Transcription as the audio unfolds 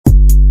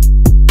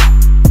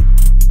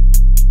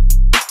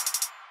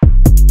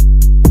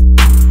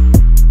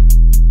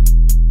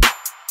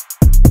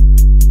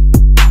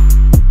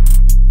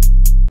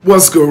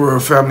What's good,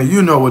 world family?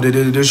 You know what it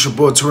is. It's your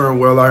boy Touring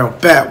World. I am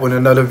back with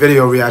another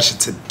video reaction.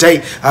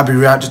 Today, I'll be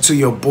reacting to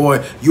your boy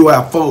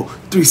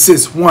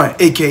Ufo361,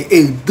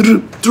 aka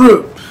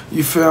Drup.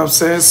 You feel what I'm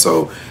saying?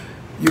 So,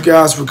 you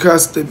guys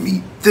requested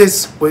me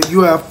this with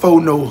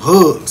Ufo no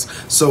hugs.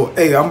 So,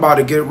 hey, I'm about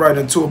to get right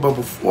into it. But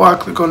before I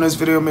click on this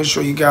video, make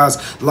sure you guys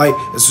like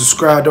and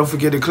subscribe. Don't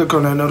forget to click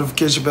on that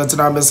notification bell to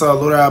not miss out.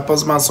 Load out,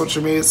 post my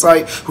social media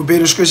site. Will be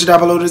in the description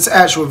down below. This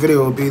actual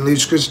video will be in the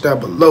description down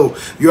below.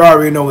 You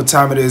already know what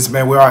time it is,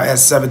 man. We are at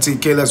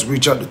 17K. Let's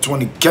reach up to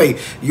 20K.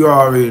 You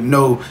already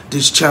know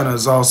this channel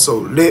is also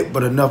lit.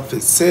 But enough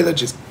is said.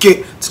 Let's just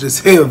get to this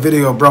here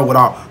video, bro,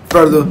 without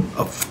further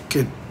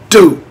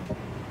ado.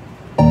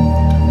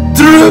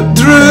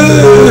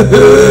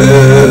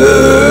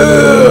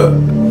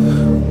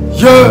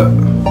 Yeah.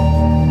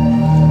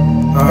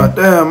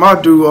 Damn, I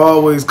do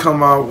always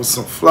come out with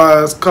some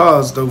fly-ass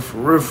cars though, for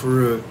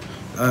real.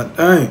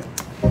 Dang.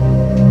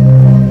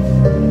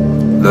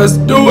 Let's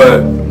do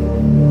it.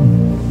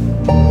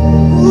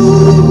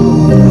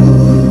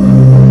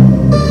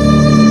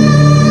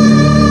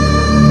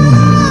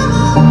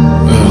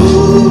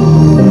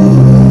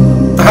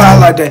 I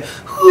like that.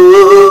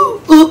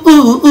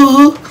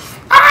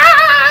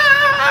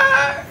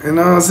 You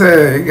know what I'm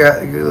saying? You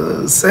got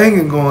good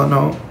singing going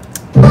on.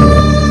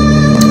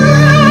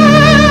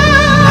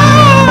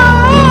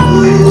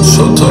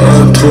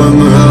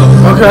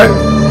 Okay.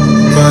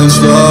 Kein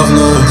Schlaf,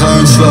 nein,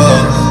 kein Schlaf.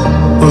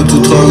 Heute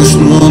trage ich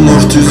nur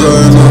noch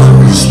Designer.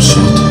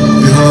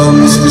 Wir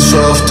haben es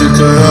geschafft,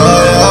 Dicker,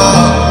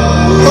 ja.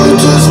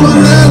 Heute ist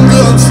mein Leben wie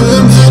ein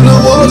Film, Sinne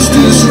Watch,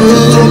 die ich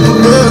will, droppe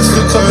Bags,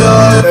 Dicker, ja.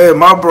 Hey,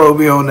 my bro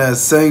be on that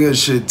singing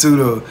shit too,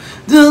 though.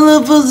 You know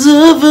what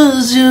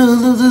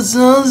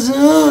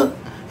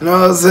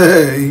I'm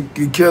saying?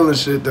 He killing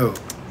shit, though.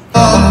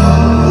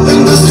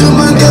 Investier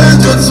mein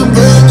Geld jetzt im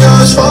Willen,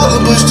 ja, ich fahre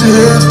durch die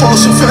Hills,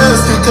 Porsche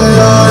fest, Dicker,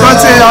 ja.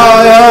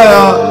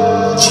 Ja.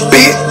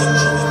 Beat.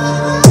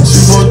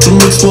 Sie wollte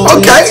mitmachen,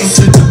 okay. Jetzt ist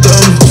sie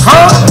gedämmt.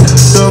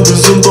 Ja, wir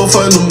sind auf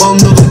einem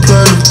anderen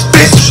Planet.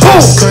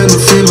 Keine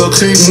Fehler,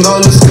 kriegen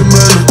alles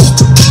gemanagt.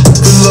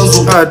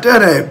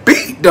 That ain't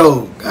beat,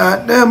 though.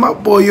 God damn, my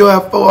boy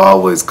UFO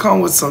always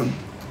come with some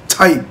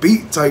tight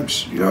beat type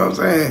shit, you know what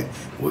I'm saying?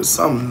 With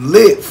some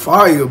lit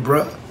fire,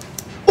 bruh.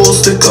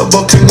 Sticker,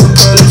 Buckingham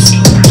Palace.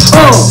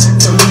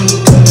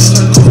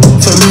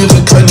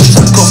 Verliere keine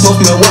Zeit, kauf noch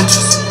mehr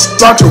Watches.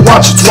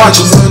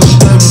 Watches.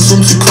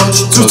 Und sie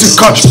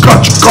quatschen.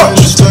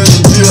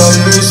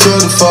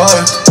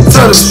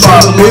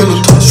 Satisfied, meine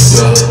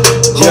Tasche.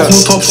 Yeah.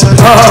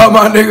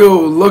 My nigga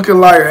was looking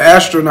like an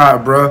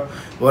astronaut, bruh.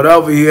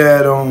 Whatever he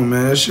had on,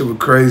 man, that shit was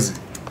crazy.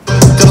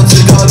 Ganz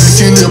egal wie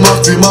viel ihr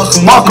macht, wir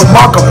machen.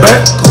 Marker,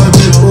 back.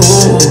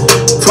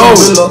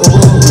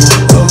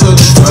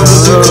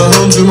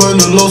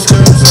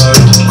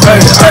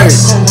 Hey.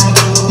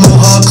 No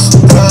HUGS,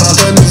 ja,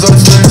 keine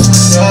Salzflames,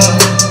 ja.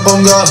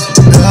 Bonga,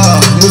 ja,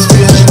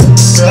 Misbehave,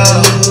 ja.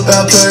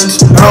 Airplanes,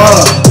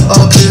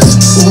 RPs,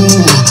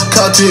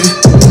 KT,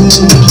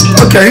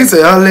 Okay, he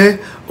said, Ale,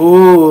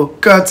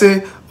 KT,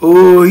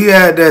 he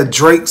had that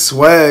Drake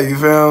swag, you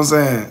feel what I'm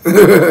saying?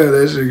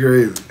 That shit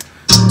crazy.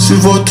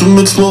 Sie wollte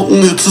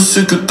mitsmoken, jetzt ist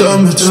sie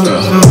gedamaged.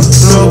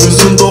 Ja, wir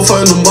sind auf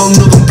einem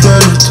anderen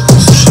Planet.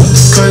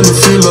 Keine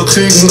Fehler,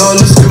 kriegen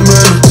alles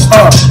gemanagt.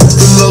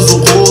 Villa so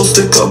groß,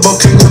 Dicker,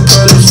 Buckingham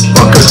Palace. Sie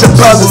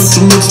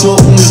wollte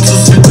mitsmoken, jetzt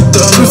ist sie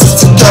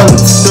gedamaged.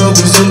 Ja,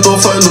 wir sind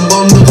auf einem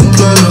anderen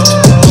Planet.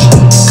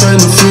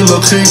 Keine Fehler,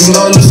 kriegen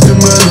alles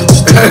gemanagt.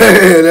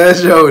 Hey, that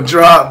show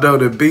dropped though,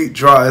 the beat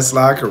dropped. It's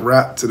like I can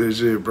rap to this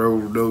shit, bro,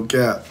 no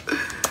cap.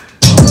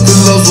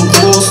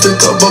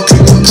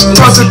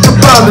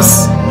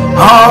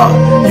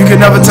 You can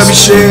never tell me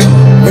shit.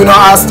 You know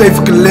I stay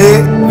fucking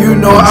lit. You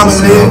know I'm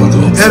lit.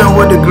 Hit him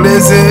with the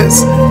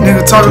glizzards.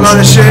 Nigga talking on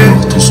the shit.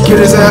 Get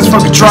his ass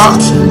fucking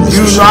dropped.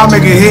 You know I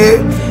make a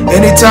hit.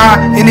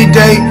 Anytime, any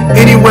day,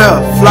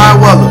 anywhere. Fly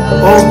weather,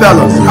 old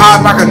fella.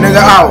 I knock a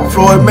nigga out.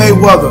 Floyd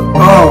Mayweather.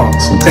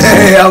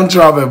 Hey, I'm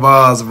dropping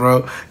bars,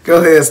 bro. Go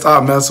ahead and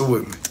stop messing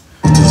with me.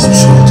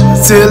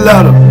 See you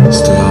later.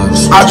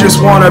 I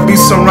just wanna be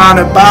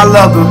surrounded by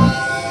leather.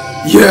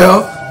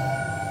 Yeah.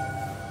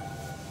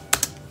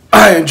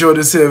 I enjoyed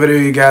this here video,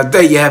 you guys.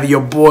 There you have it,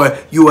 your boy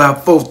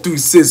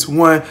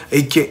Ufo361,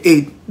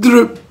 aka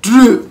Drup.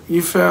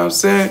 You feel what I'm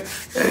saying?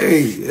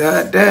 Hey,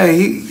 damn,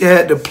 he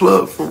had the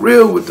plug for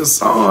real with the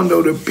song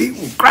though. The beat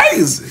was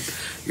crazy.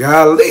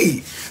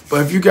 Golly.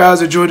 But if you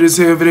guys enjoyed this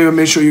here video,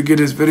 make sure you give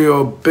this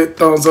video a big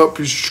thumbs up.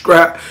 Please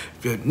subscribe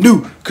if you're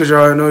new, because you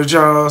already know the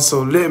channel.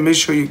 So make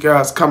sure you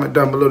guys comment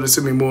down below to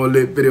see me more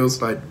lit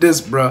videos like this,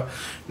 bruh.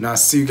 And I'll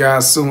see you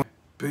guys soon.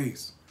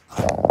 Peace.